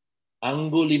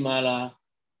 Angulimala,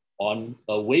 on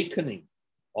awakening,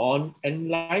 on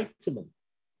enlightenment,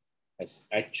 has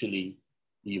actually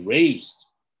erased,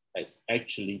 has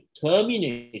actually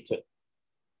terminated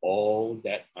all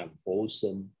that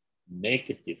unwholesome,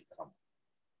 negative karma.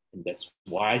 And that's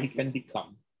why he can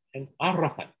become an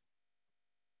arahant.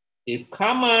 If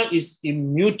karma is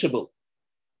immutable,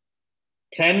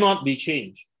 cannot be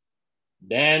changed,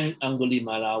 then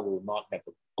Angulimala will not have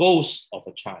a ghost of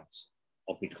a chance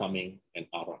of becoming an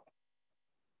arahant.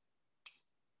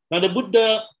 Now, the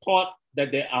Buddha taught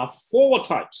that there are 4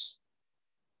 types.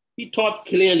 He taught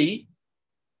clearly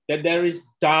that there is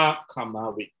dark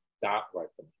karma with dark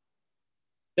ripening.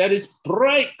 There is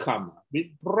bright karma with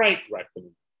bright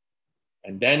ripening.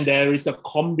 And then there is a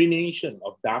combination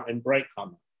of dark and bright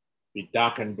karma with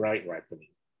dark and bright ripening.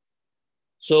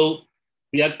 So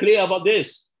we are clear about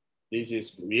this. This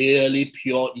is really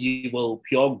pure evil,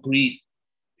 pure greed,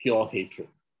 pure hatred.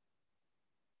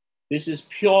 This is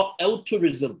pure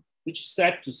altruism, which is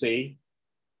sad to say,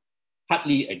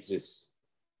 hardly exists.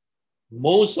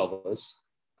 Most of us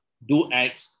do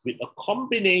acts with a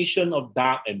combination of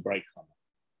dark and bright karma.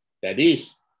 That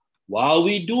is, while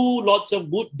we do lots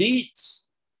of good deeds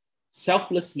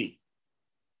selflessly,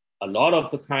 a lot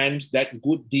of the times that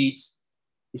good deeds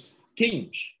is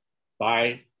tinged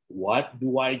by what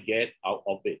do I get out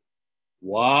of it?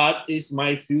 What is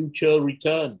my future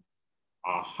return?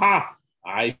 Aha,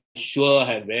 I sure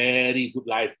have very good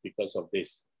life because of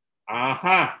this.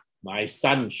 Aha, my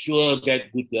son sure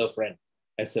get good girlfriend,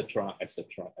 etc.,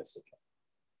 etc., etc.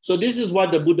 So this is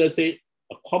what the Buddha said,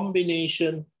 a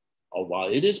combination of while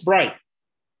it is bright,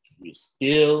 we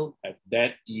still have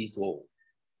that ego,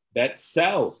 that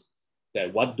self,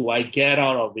 that what do I get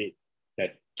out of it?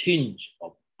 That tinge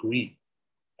of greed.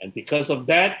 And because of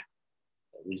that,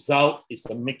 the result is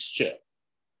a mixture.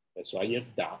 That's why you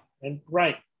have dark and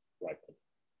bright ripening.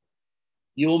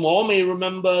 You all may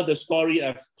remember the story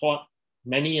I've taught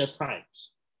many a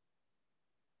times.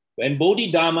 When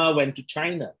Bodhidharma went to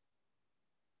China,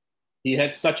 he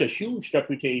had such a huge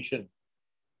reputation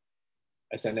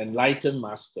as an enlightened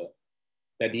master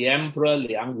that the Emperor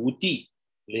Liang Wuti,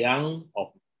 Liang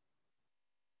of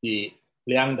the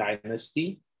Liang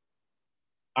dynasty,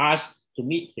 asked to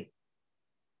meet him.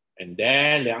 And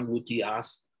there Liang Wuti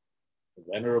asked the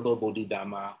Venerable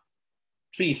Bodhidharma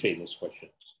 3 famous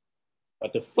questions.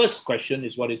 But the first question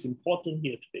is what is important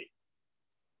here today.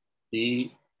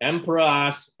 The Emperor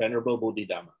asked Venerable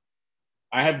Bodhidharma,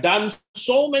 I have done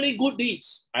so many good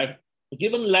deeds. I've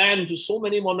given land to so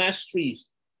many monasteries.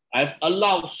 I've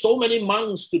allowed so many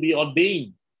monks to be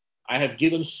ordained. I have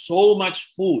given so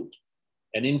much food.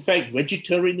 And in fact,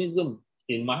 vegetarianism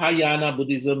in Mahayana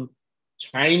Buddhism,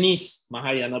 Chinese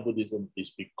Mahayana Buddhism,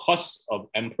 is because of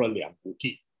Emperor Liang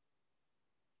Wuti.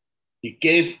 He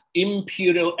gave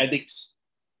imperial edicts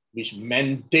which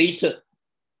mandated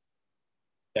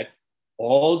that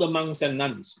all the monks and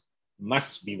nuns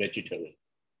must be vegetarian.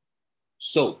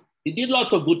 So he did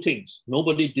lots of good things.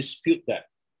 Nobody dispute that.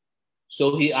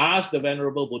 So he asked the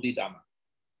Venerable Bodhidharma,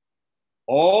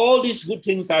 all these good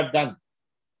things I've done,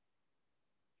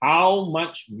 how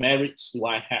much merits do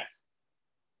I have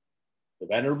The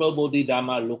Venerable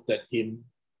Bodhidharma looked at him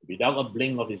without a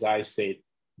blink of his eyes, said,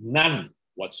 none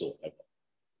whatsoever.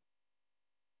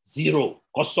 Zero,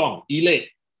 kosong, ile.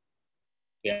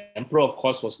 The emperor, of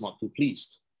course, was not too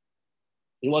pleased.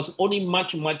 It was only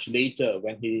much, much later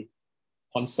when he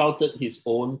consulted his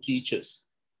own teachers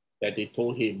that they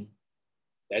told him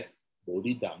that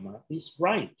Bodhidharma is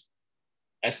right.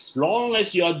 As long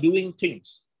as you are doing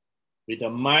things with a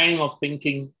mind of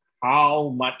thinking, how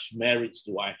much merits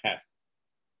do I have?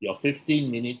 Your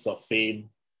 15 minutes of fame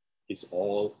is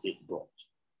all it brought.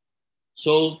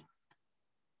 So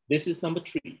this is number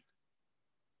 3,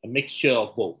 a mixture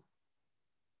of both.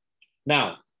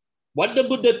 Now, what the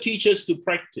Buddha teaches to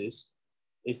practice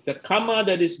is the karma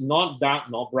that is not dark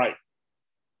nor bright.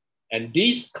 And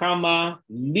this karma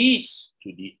leads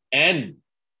to the end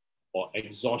or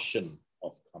exhaustion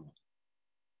of karma.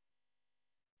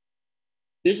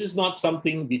 This is not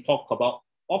something we talk about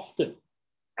often.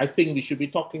 I think we should be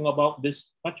talking about this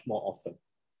much more often,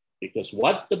 because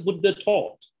what the Buddha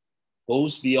taught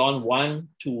goes beyond 1,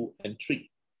 2, and 3.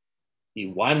 He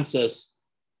wants us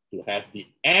to have the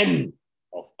end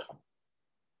of karma.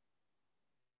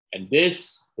 And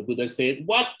this, the Buddha said,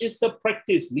 what is the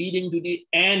practice leading to the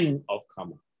end of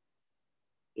karma?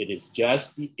 It is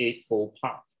just the Eightfold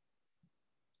Path.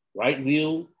 Right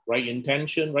will, right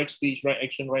intention, right speech, right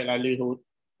action, right livelihood,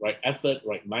 right effort,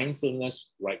 right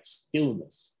mindfulness, right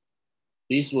stillness.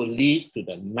 This will lead to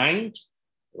the 9th,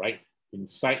 right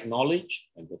insight knowledge,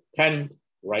 and the 10th,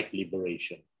 right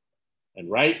liberation.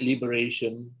 And right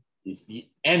liberation is the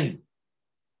end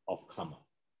of karma.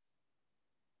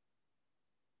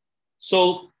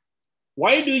 So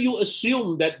why do you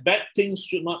assume that bad things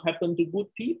should not happen to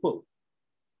good people?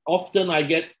 Often I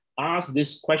get asked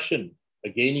this question,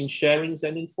 again in sharings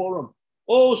and in forum.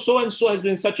 Oh, so-and-so has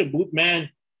been such a good man.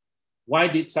 Why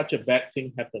did such a bad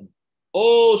thing happen?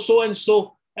 Oh,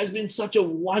 so-and-so has been such a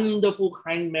wonderful,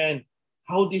 kind man.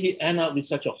 How did he end up with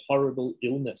such a horrible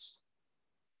illness?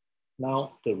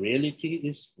 Now, the reality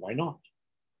is, why not?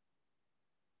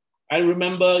 I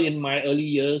remember in my early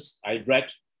years, I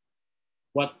read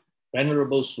what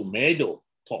Venerable Sumedo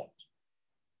taught.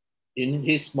 In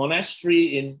his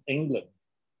monastery in England,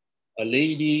 a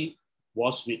lady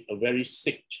was with a very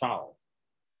sick child.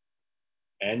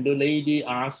 And the lady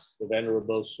asked the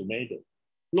Venerable Sumedo,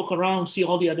 look around, see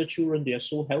all the other children, they are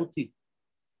so healthy.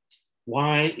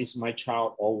 Why is my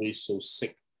child always so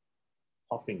sick,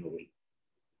 coughing away?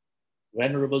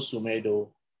 Venerable Sumedo,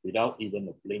 without even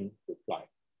a blink, replied,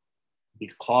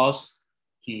 because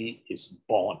he is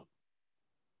born.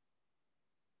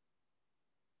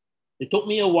 It took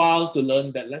me a while to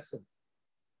learn that lesson,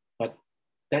 but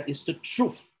that is the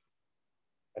truth.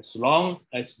 As long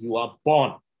as you are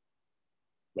born,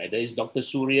 whether it's Dr.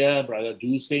 Surya, Brother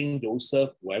Jusing, Joseph,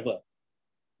 whoever,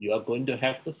 you are going to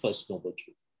have the first noble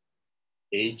truth.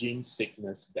 Aging,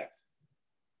 sickness, death.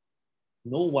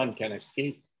 No one can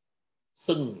escape.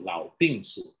 Seng Lao Bing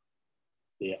Su.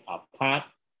 They are part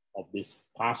of this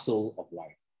parcel of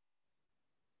life.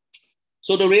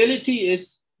 So the reality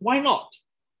is, why not?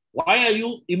 Why are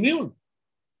you immune?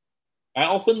 I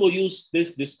often will use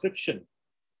this description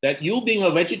that you being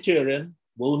a vegetarian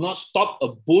will not stop a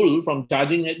bull from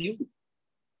charging at you.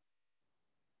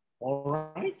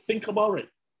 All right, think about it.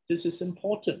 This is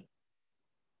important.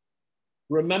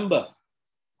 Remember,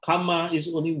 karma is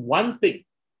only one thing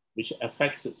which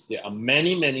affects us. There are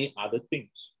many, many other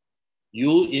things.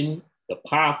 You in the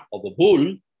path of a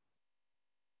bull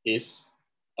is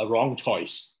a wrong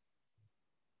choice.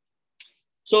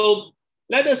 So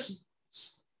let us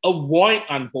avoid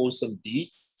unwholesome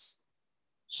deeds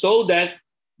so that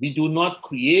we do not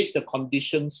create the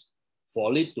conditions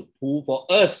for it to pull, for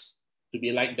us to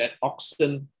be like that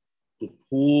oxen to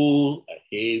pull a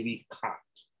heavy cart.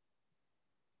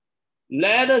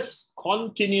 Let us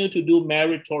continue to do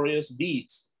meritorious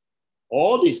deeds.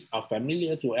 All these are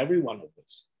familiar to every one of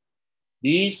us.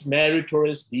 These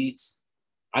meritorious deeds,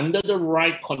 under the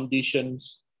right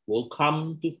conditions, will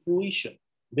come to fruition.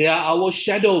 They are our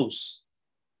shadows.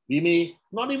 We may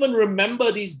not even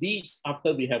remember these deeds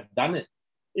after we have done it.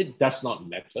 It does not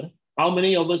matter. How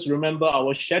many of us remember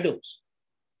our shadows?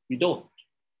 We don't.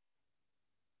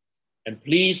 And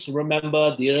please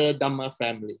remember, dear Dhamma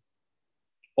family,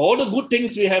 all the good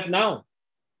things we have now,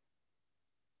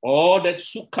 all that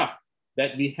sukha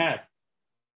that we have,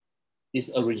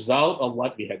 is a result of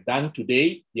what we have done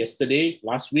today, yesterday,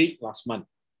 last week, last month.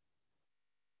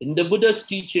 In the Buddha's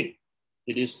teaching,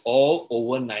 it is all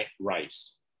overnight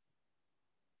rise.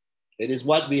 It is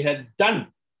what we have done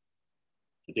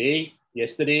today,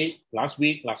 yesterday, last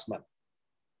week, last month.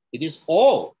 It is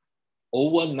all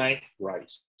overnight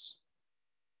rise.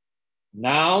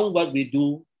 Now what we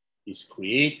do is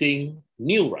creating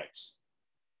new rights.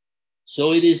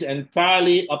 So it is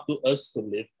entirely up to us to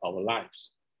live our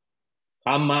lives.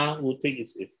 Karma will take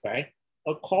its effect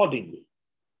accordingly.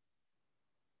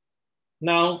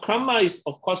 Now, karma is,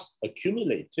 of course,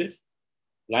 accumulative,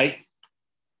 like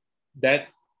that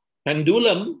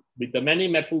pendulum with the many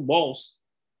metal balls.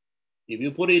 If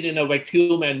you put it in a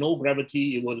vacuum and no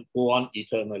gravity, it will go on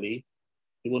eternally.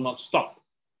 It will not stop.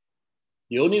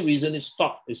 The only reason it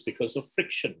stopped is because of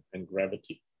friction and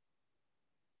gravity.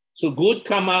 So good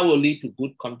karma will lead to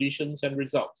good conditions and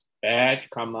results. Bad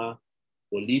karma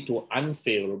will lead to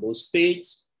unfavorable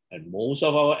states, and most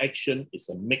of our action is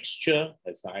a mixture,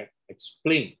 as I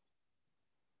explained.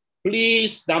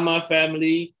 Please, Dhamma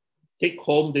family, take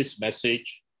home this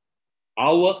message.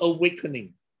 Our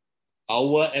awakening,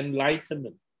 our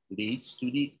enlightenment leads to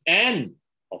the end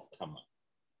of karma.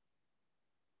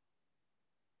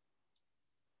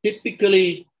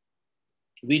 Typically,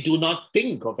 we do not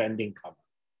think of ending karma.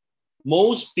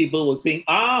 Most people will think,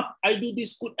 I do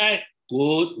this good act,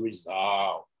 good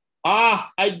result.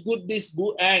 I do this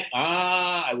good act,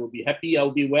 I will be happy,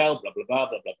 I'll be well, blah, blah, blah,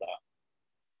 blah, blah, blah.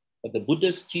 But the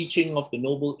Buddhist teaching of the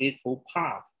Noble Eightfold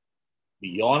Path,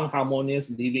 beyond harmonious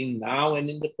living now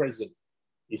and in the present,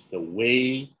 is the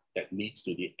way that leads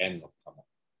to the end of karma.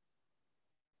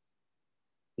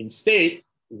 Instead,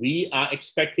 we are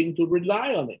expecting to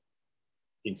rely on it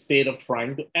instead of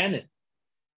trying to end it.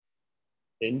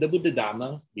 In the Buddha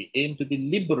Dharma, we aim to be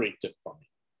liberated from it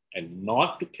and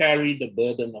not to carry the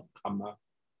burden of karma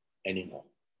anymore.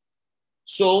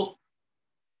 So,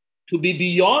 to be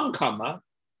beyond karma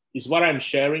is what I'm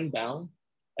sharing down.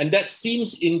 And that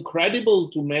seems incredible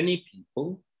to many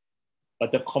people,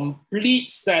 but the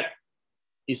complete set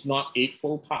is not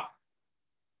Eightfold Path.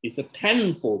 It's a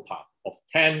tenfold path of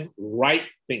 10 right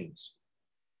things.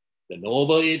 The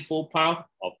Noble Eightfold Path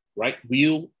of right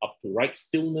view up to right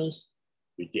stillness,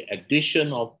 with the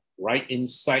addition of right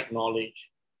insight knowledge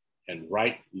and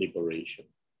right liberation.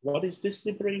 What is this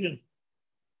liberation?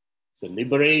 It's a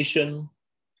liberation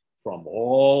from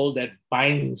all that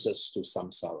binds us to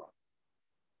samsara.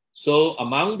 So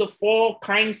among the 4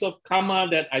 kinds of karma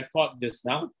that I taught just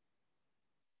now,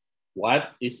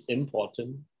 what is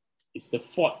important is the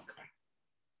 4th kind.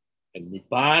 And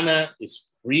Nibbana is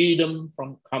freedom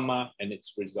from karma and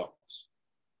its results.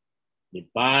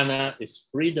 Nibbana is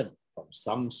freedom from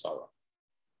samsara.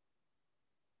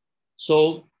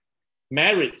 So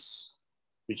merits,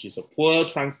 which is a poor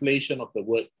translation of the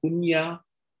word punya,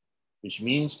 which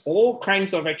means all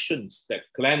kinds of actions that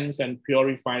cleanse and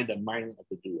purify the mind of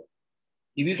the doer.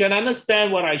 If you can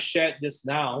understand what I shared just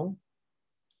now,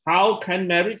 how can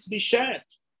merits be shared?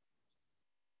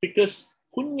 Because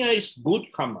punya is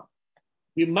good karma.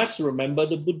 We must remember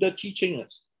the Buddha teaching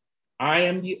us, I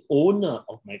am the owner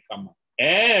of my karma,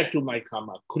 heir to my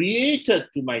karma, created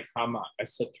to my karma,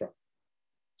 etc.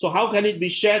 So how can it be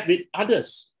shared with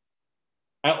others?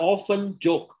 I often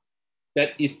joke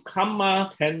that if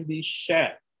karma can be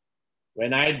shared,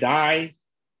 when I die,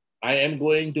 I am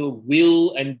going to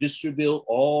will and distribute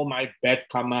all my bad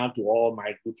karma to all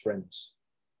my good friends.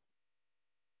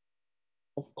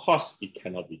 Of course, it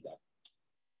cannot be done.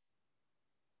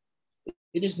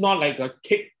 It is not like a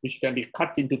cake which can be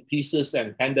cut into pieces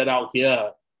and handed out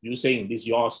here, you saying this is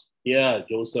yours, here,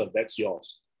 Joseph, that's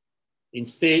yours.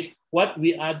 Instead, what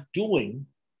we are doing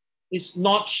is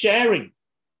not sharing,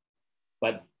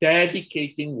 but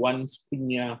dedicating one's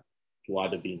punya to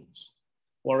other beings.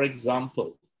 For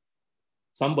example,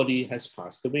 somebody has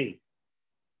passed away.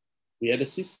 We had a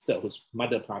sister whose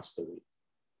mother passed away.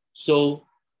 So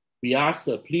we asked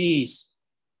her, please,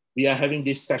 we are having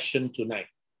this session tonight.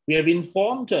 We have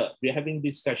informed her we are having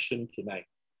this session tonight.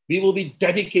 We will be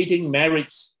dedicating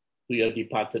merits to your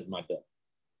departed mother.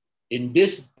 In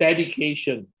this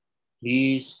dedication,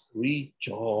 please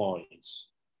rejoice.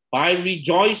 By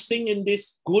rejoicing in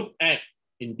this good act,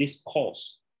 in this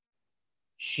cause,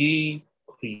 she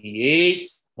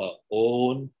creates her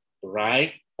own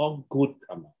right or good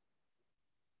karma.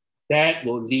 That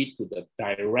will lead to the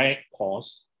direct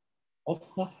cause of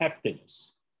her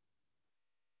happiness.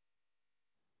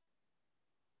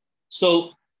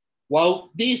 So,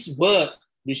 while this word,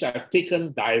 which I've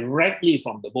taken directly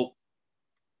from the book,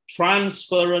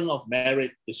 transference of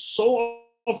merit, is so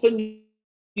often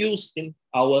used in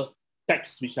our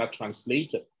texts which are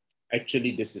translated,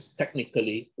 actually this is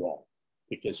technically wrong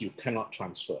because you cannot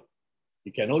transfer.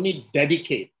 You can only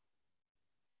dedicate.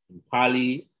 In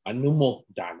Pali,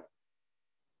 anumodana.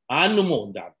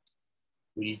 Anumodana,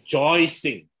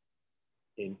 rejoicing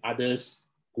in others'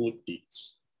 good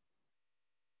deeds.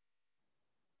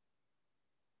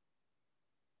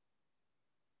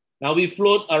 Now we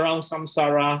float around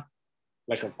samsara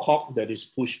like a cork that is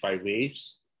pushed by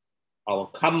waves. Our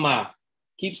karma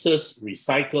keeps us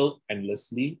recycled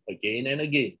endlessly again and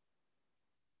again.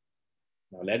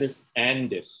 Now let us end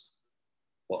this.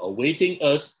 For awaiting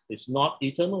us is not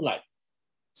eternal life.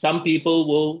 Some people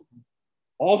will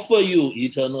offer you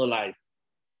eternal life.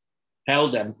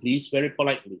 Tell them, please, very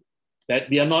politely, that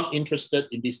we are not interested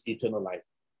in this eternal life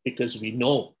because we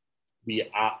know we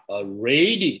are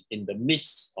already in the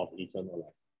midst of eternal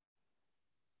life.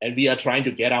 And we are trying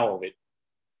to get out of it.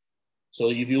 So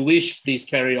if you wish, please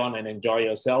carry on and enjoy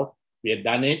yourself. We have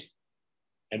done it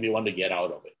and we want to get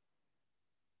out of it.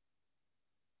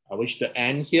 I wish to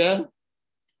end here.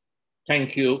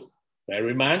 Thank you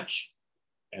very much.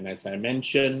 And as I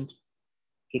mentioned,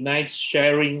 tonight's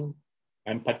sharing,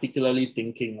 I'm particularly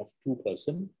thinking of two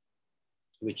persons,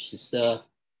 which Sister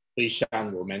Hui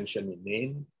Shang will mention in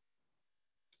name.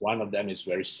 One of them is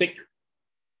very sick,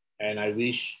 and I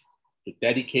wish to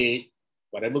dedicate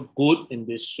whatever good in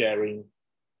this sharing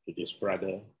to this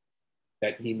brother,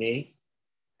 that he may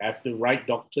have the right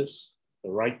doctors, the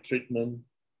right treatment,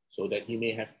 so that he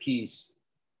may have peace,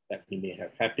 that he may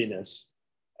have happiness,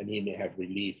 and he may have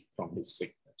relief from his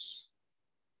sickness.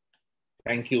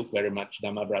 Thank you very much,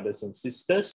 Dhamma brothers and sisters.